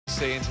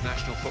see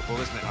international football,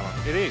 isn't it, Alan?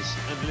 It is,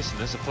 and listen,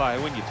 as a player,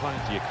 when you're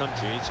playing for your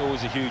country, it's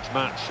always a huge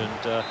match,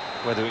 and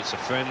whether it's a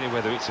friendly,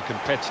 whether it's a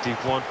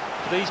competitive one,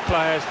 for these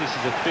players, this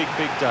is a big,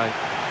 big day.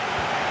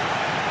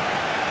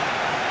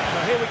 So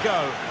here we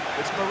go.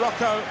 It's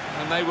Morocco,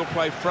 and they will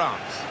play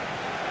France.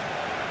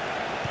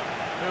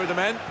 Here are the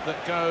men that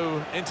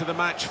go into the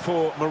match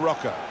for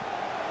Morocco.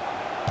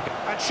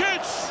 And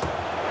shoots!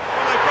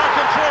 Well, they've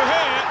broken through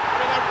here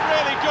with a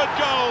really good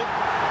goal.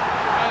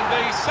 And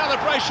the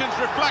celebrations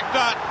reflect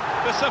that.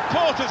 The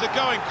supporters are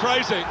going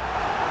crazy.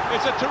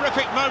 It's a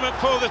terrific moment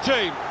for the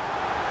team.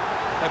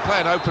 They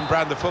play an open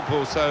brand of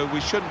football, so we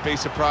shouldn't be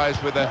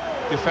surprised with a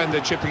defender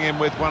chipping in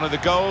with one of the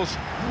goals.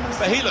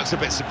 But he looks a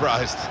bit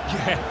surprised.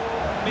 Yeah,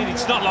 I mean,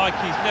 it's not like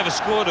he's never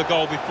scored a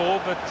goal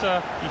before, but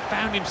he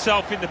found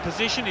himself in the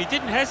position. He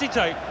didn't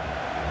hesitate.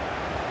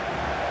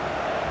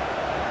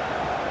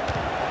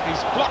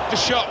 He's blocked the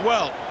shot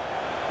well.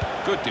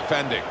 Good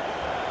defending.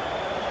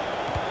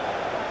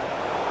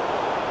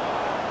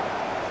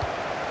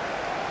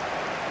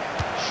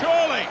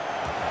 Surely,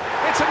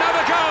 it's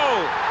another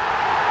goal!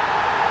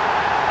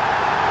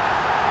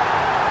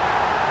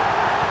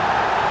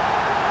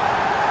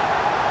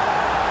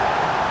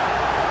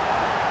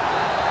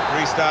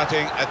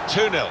 Restarting at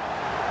 2-0.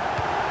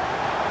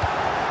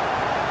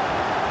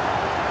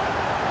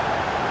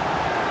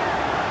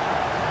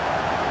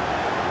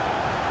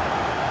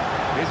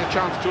 Here's a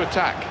chance to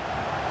attack.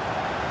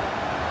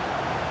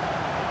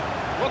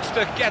 Wants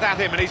to get at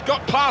him, and he's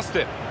got past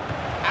him.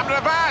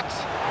 Amrabat!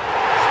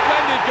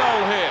 Splendid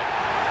goal here.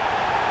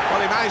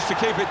 Well, he managed to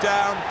keep it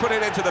down, put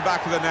it into the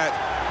back of the net,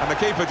 and the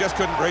keeper just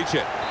couldn't reach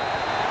it.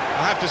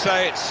 I have to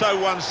say, it's so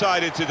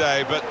one-sided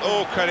today, but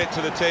all credit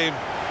to the team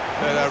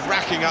that are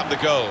racking up the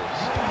goals.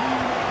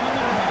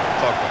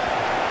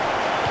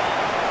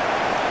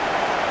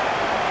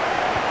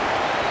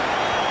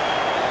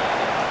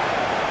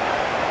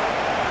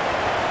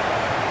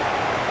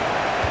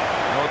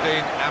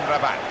 Nordin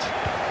Amrabat.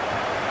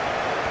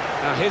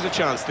 Now here's a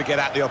chance to get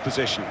at the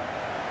opposition.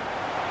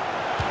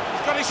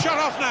 He's got his shot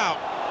off now.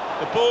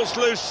 The ball's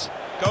loose.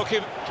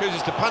 Goalkeeper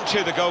chooses to punch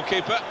here, the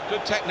goalkeeper.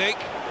 Good technique.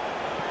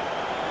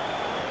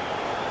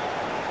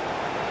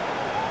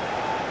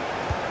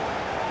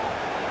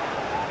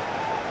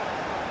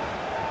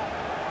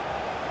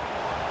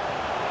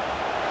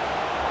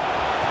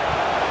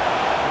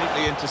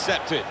 Neatly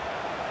intercepted.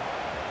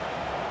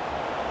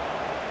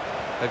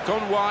 They've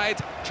gone wide.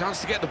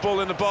 Chance to get the ball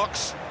in the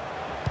box.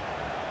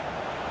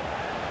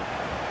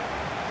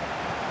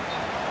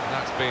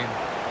 That's been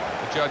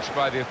judged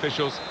by the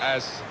officials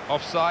as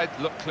offside.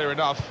 Looked clear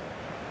enough.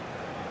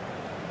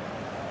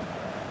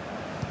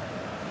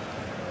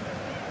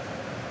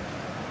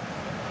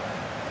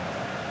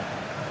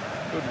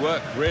 Good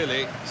work,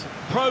 really.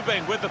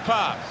 Probing with the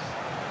pass.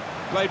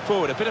 Played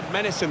forward, a bit of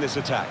menace in this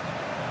attack.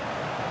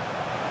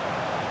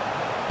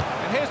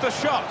 And here's the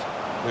shot.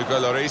 Hugo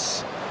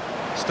Lloris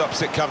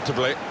stops it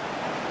comfortably.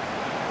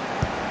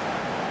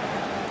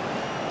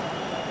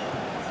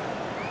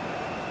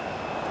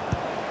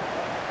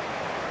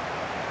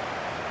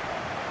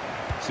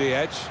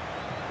 Edge.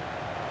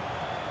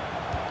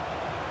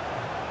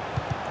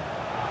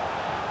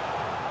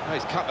 Oh,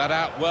 he's cut that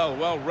out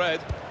well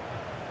read.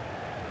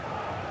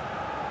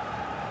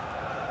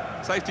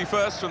 Safety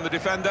first from the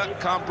defender,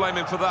 can't blame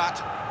him for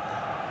that.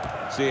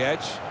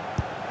 Edge.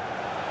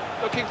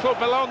 Looking for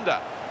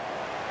Belonda.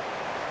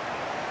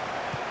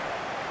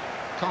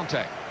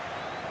 Conte.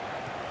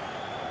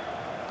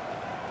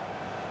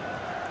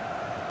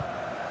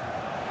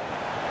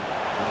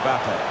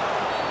 Mbappe.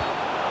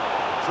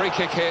 Free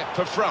kick here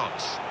for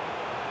France.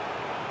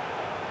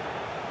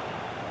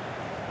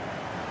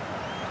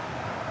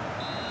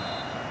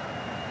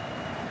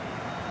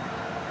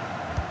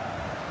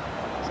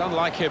 It's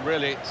unlike him,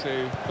 really,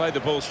 to play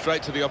the ball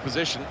straight to the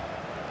opposition.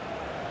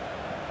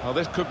 Well,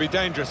 this could be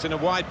dangerous in a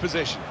wide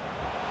position.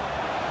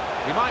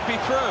 He might be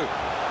through.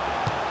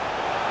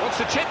 Wants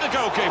to chip the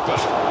goalkeeper.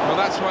 Well,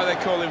 that's why they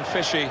call him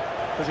Fishy,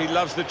 because he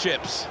loves the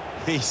chips.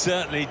 He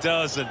certainly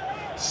does, and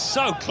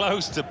so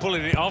close to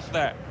pulling it off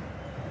there.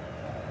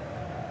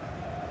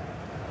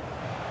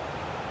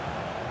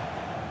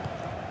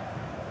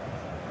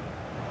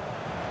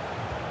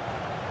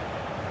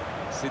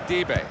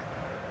 Sidibe.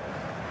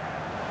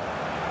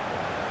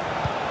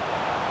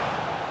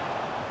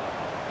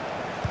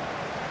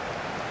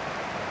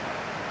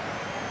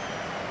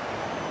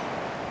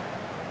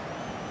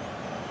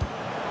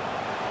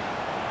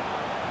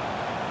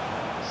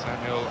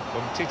 Samuel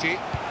Umtiti.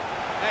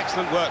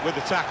 Excellent work with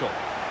the tackle.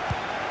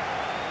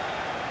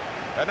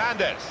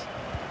 Hernandez.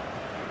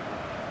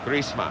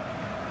 Griezmann.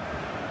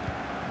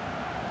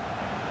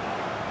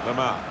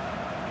 Lamar.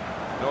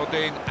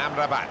 Nordin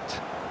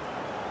Amrabat.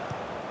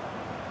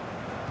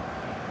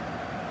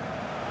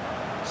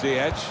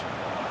 Edge.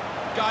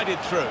 Guided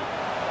through.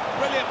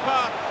 Brilliant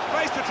pass.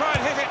 Space to try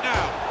and hit it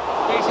now.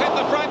 He's hit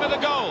the frame of the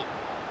goal.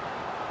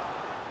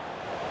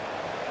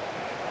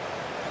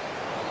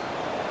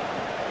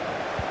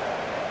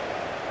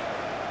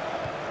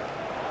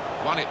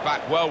 Won it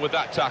back well with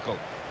that tackle.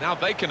 Now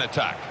they can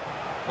attack.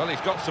 Well,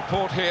 he's got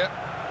support here.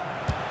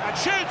 And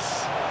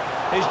shoots!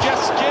 He's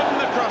just skimmed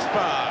the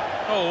crossbar.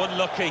 Oh,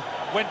 unlucky.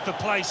 Went for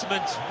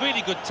placement.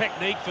 Really good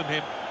technique from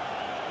him.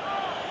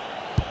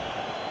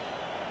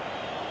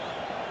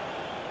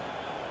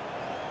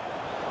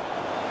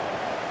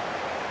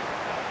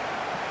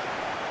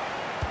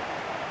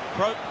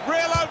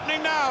 Real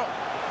opening now.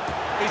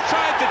 He's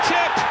tried the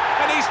chip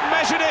and he's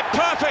measured it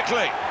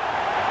perfectly.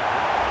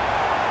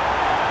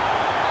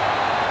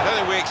 I don't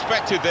think we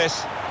expected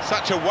this.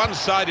 Such a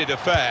one-sided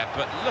affair,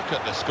 but look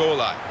at the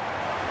scoreline.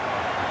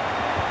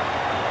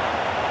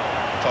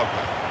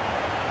 Pogba.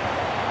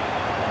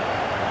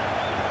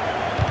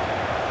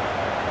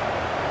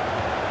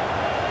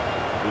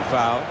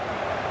 Foul.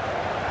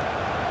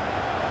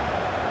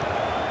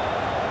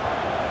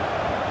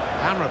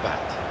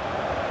 Amrabat.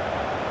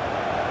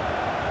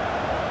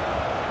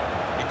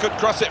 He could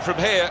cross it from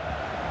here.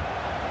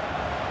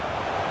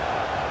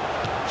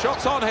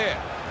 Shots on here.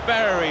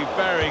 Very,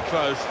 very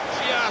close.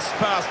 Just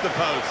past the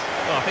post.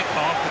 Well, I think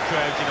half the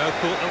crowd,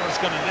 thought that was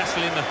going to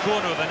nestle in the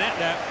corner of the net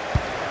there.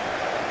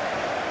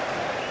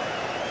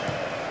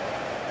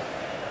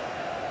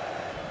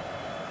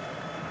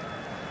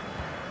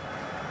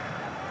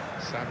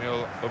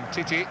 Samuel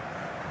Umtiti.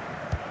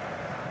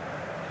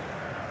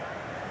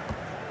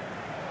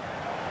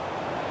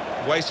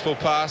 Wasteful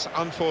pass,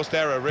 unforced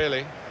error,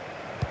 really.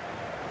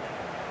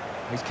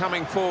 He's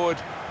coming forward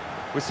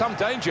with some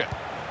danger.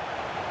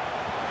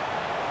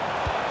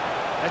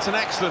 It's an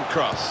excellent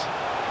cross.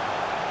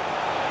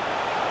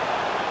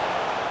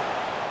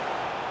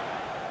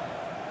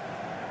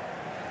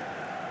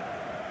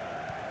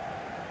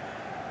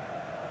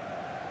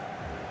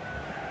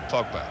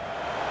 Pogba.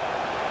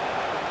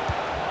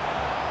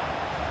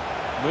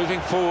 Moving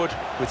forward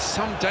with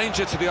some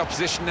danger to the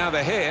opposition now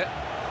they're here.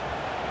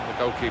 The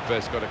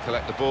goalkeeper's got to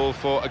collect the ball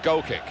for a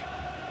goal kick.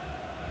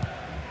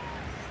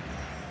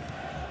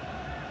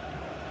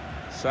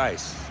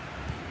 Sace.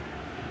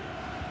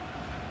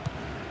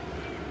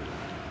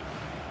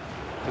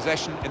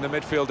 Possession in the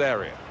midfield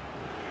area.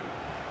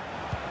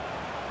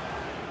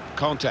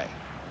 Conte.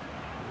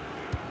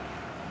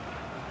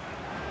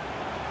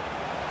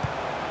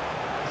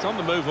 He's on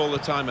the move all the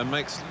time and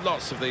makes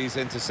lots of these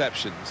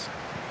interceptions.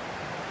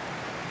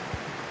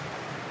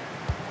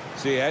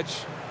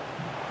 Ziyech.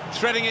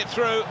 Threading it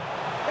through.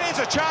 Here's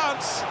a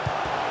chance.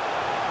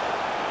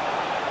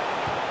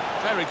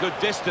 Very good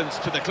distance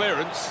to the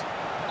clearance.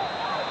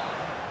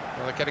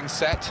 Well, they're getting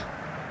set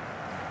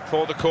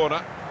for the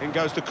corner. In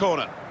goes the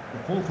corner. The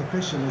fourth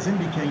official has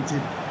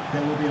indicated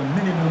there will be a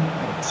minimum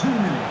of 2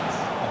 minutes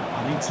of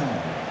added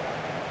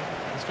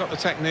time. He's got the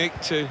technique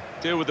to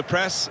deal with the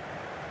press.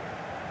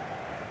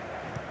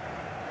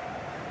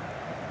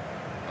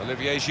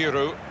 Olivier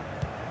Giroud.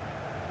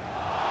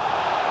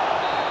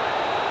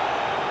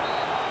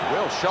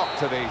 Real shock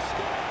to these.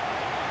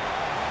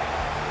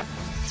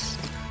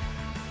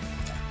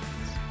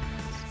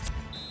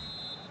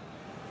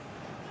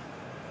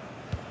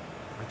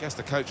 I guess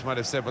the coach might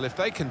have said, well, if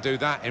they can do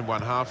that in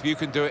one half, you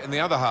can do it in the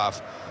other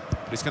half.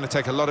 But it's going to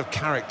take a lot of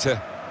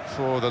character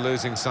for the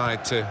losing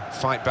side to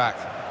fight back.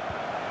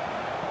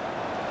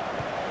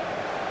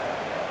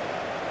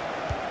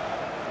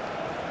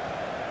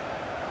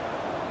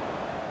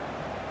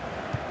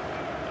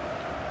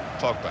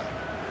 Pogba.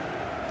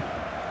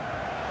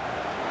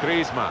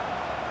 Griezmann.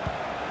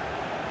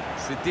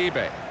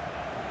 Sidibe.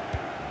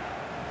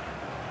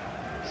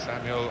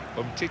 Samuel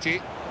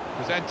Umtiti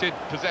presented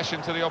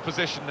possession to the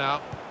opposition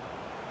now.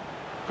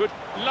 Good,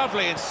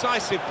 lovely,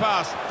 incisive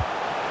pass.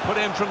 Put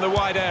in from the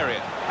wide area.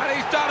 And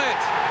he's done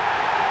it!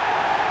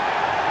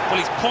 Well,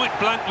 he's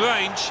point-blank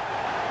range,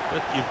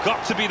 but you've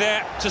got to be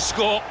there to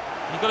score.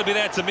 You've got to be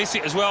there to miss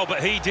it as well,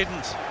 but he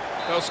didn't.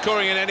 Well,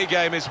 scoring in any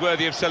game is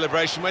worthy of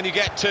celebration. When you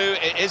get two,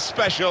 it is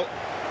special.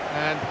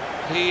 And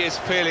he is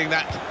feeling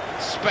that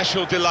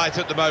special delight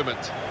at the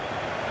moment.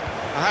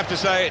 I have to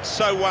say, it's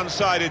so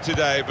one-sided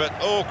today, but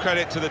all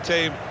credit to the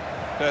team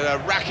that are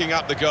racking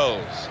up the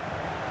goals.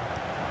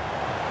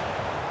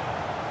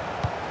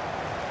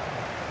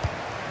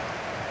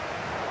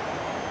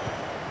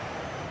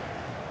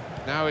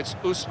 Now it's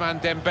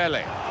Ousmane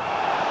Dembele.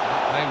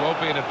 May well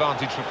be an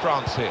advantage for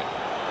France here.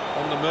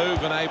 On the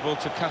move and able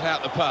to cut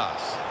out the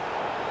pass.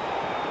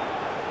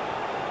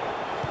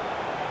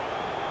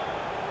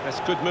 That's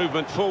good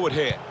movement forward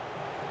here.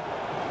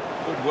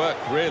 Good work,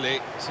 really,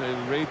 to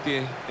read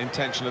the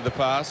intention of the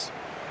pass.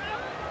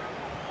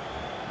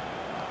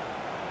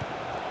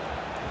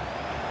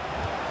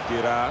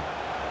 Gerard.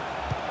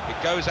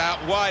 It goes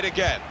out wide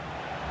again.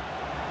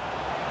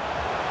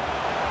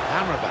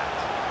 Amrabat.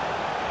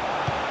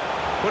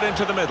 Put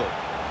into the middle.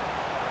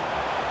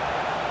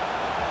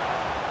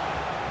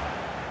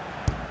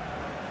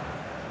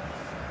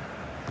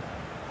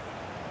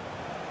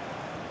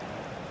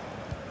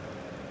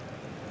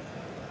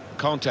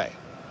 Conte.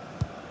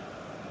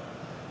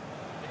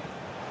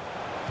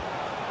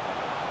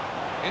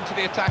 Into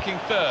the attacking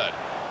third.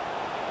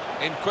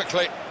 In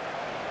quickly.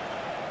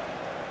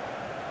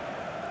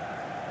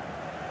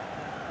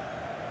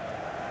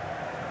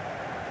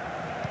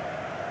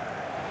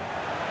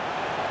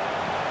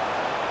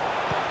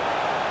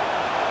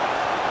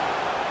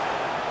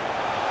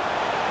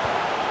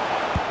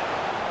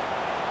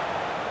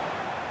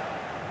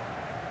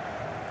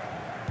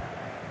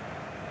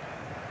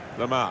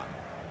 Lamar.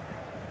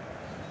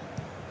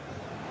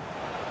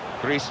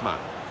 Griezmann.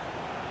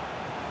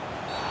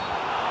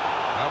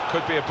 Well,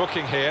 could be a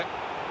booking here.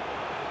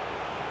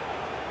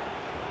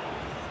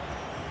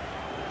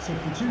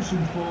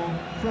 Substitution for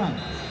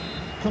France.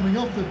 Coming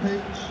off the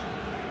pitch,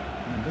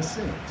 number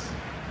 6,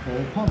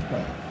 Paul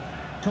Pogba.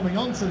 Coming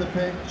onto the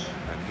pitch.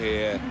 And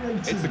here,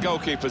 it's the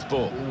goalkeeper's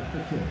ball.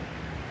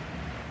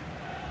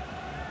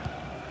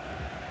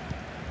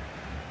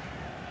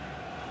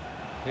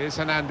 Here's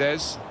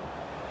Hernandez.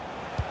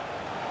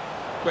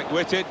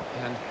 Quick-witted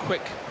and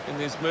quick in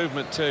his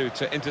movement too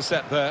to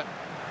intercept there.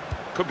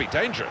 Could be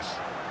dangerous.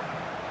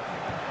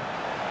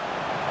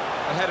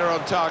 A header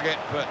on target,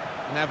 but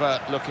never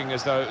looking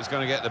as though it was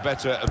going to get the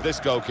better of this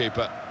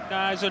goalkeeper.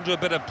 No, he's under a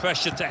bit of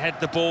pressure to head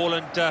the ball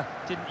and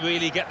didn't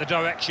really get the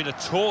direction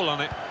at all on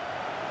it.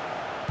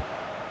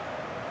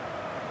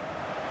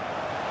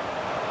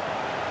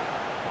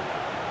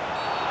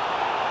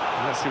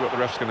 Let's see what the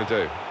ref's going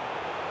to do.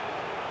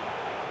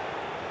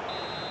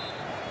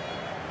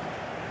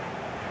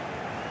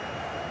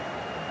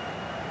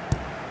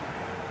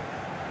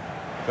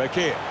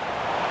 Fekir.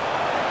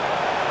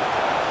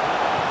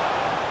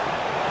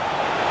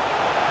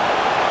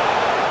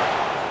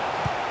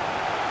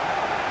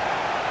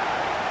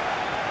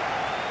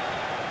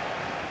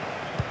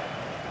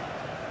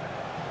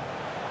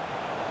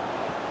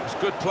 It was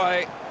good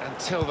play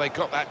until they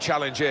got that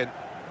challenge in.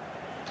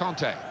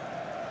 Conte.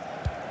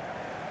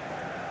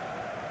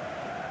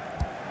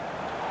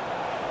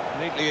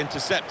 Neatly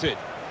intercepted.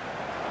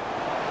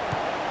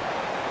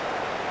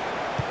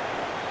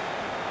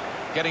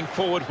 Getting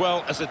forward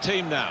well as a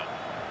team now.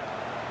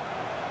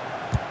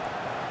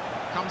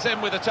 Comes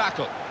in with a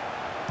tackle.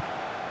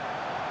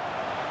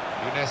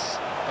 Younes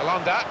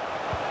Belanda.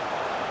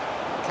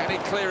 Can he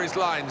clear his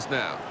lines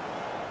now?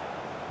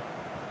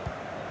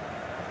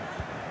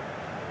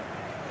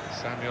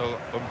 Samuel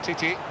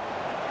Umtiti.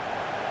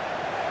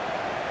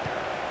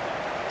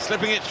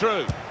 Slipping it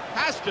through.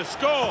 Has to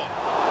score.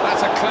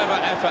 That's a clever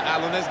effort,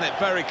 Alan, isn't it?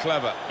 Very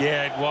clever.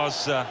 Yeah, it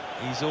was.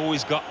 He's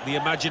always got the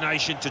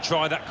imagination to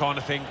try that kind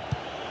of thing.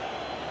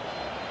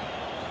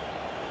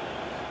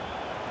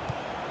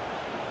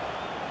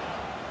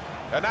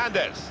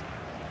 Hernandez.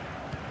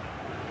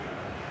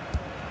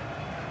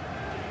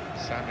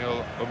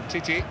 Samuel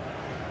Umtiti.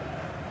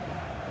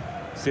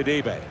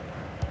 Sidibe.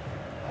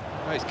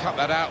 Oh, he's cut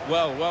that out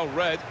well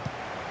read.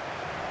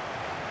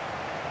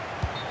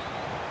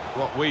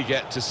 What we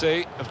get to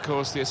see, of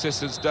course, the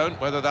assistants don't.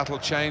 Whether that'll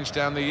change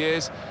down the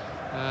years,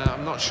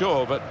 I'm not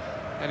sure. But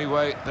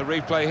anyway, the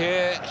replay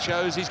here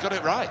shows he's got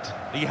it right.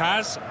 He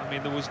has. I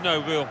mean, there was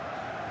no real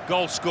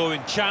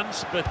goal-scoring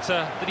chance, but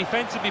the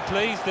defence would be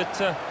pleased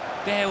that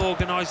their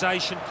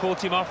organisation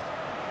caught him off.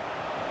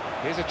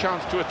 Here's a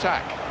chance to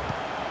attack.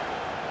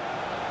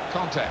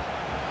 Conte.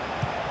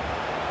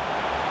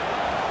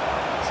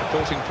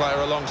 Supporting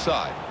player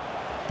alongside.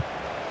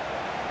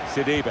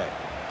 Sidibe.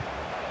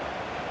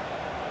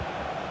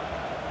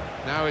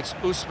 Now it's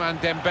Ousmane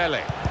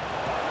Dembele.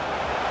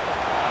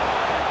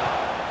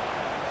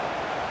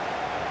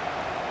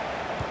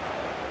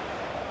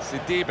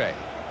 Sidibe.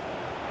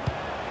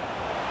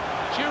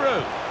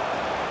 Giroud.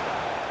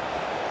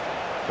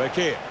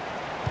 Fekir.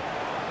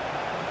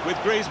 With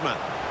Griezmann.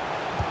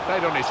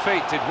 Stayed on his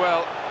feet, did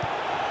well.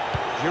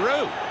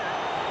 Giroud.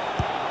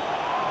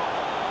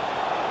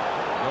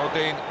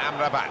 Nordin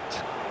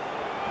Amrabat.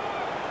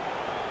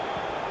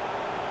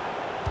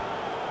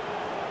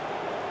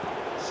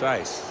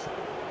 Saiss.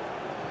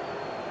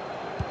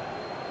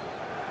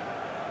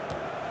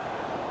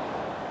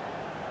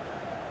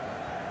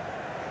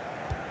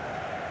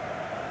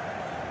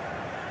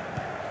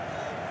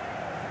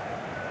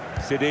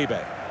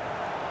 Sidibe.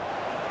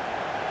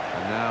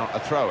 And now a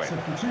throw-in.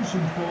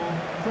 Substitution for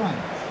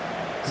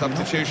France.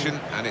 Substitution,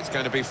 and it's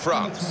going to be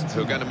France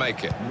who are going to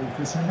make it.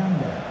 Lucas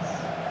Hernandez.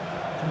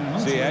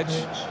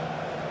 Ziyech.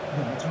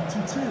 Number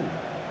 22,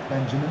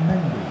 Benjamin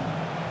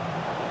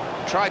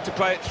Mendy. Tried to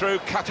play it through,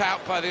 cut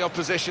out by the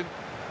opposition.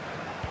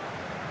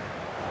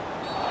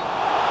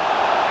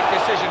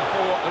 Decision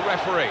for the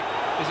referee.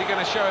 Is he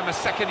going to show him a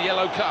second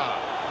yellow card?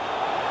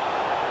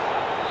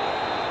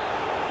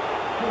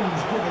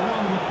 Please give a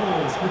round of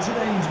applause for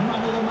today's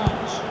man of the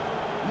match.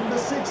 Number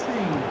 16,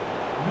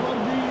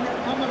 Nordin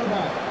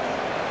Amrabat.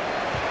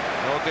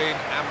 Nordin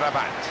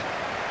Amrabat.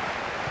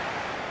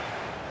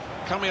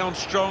 Coming on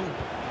strong,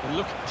 and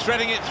look,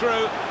 threading it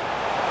through.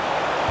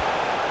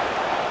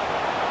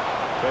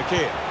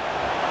 Fekir.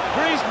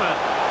 Griezmann.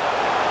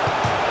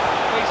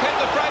 He's hit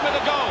the frame of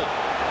the goal.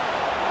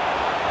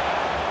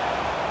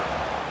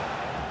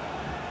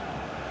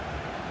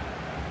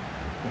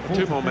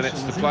 2 more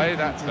minutes to play,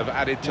 that of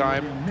added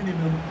time.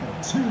 Minimum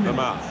of 2 minutes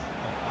Lamar. of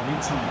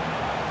added time.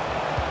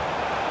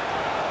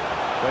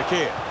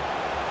 Fekir.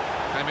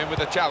 Came in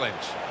with a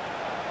challenge.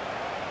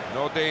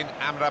 Nordin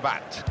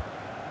Amrabat.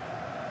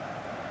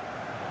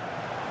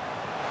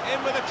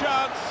 In with a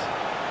chance.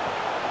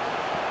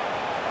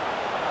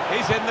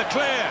 He's in the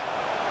clear.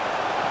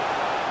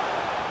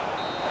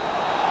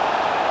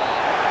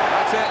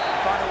 That's it.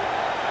 Final.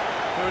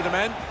 There the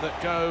men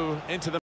that go into the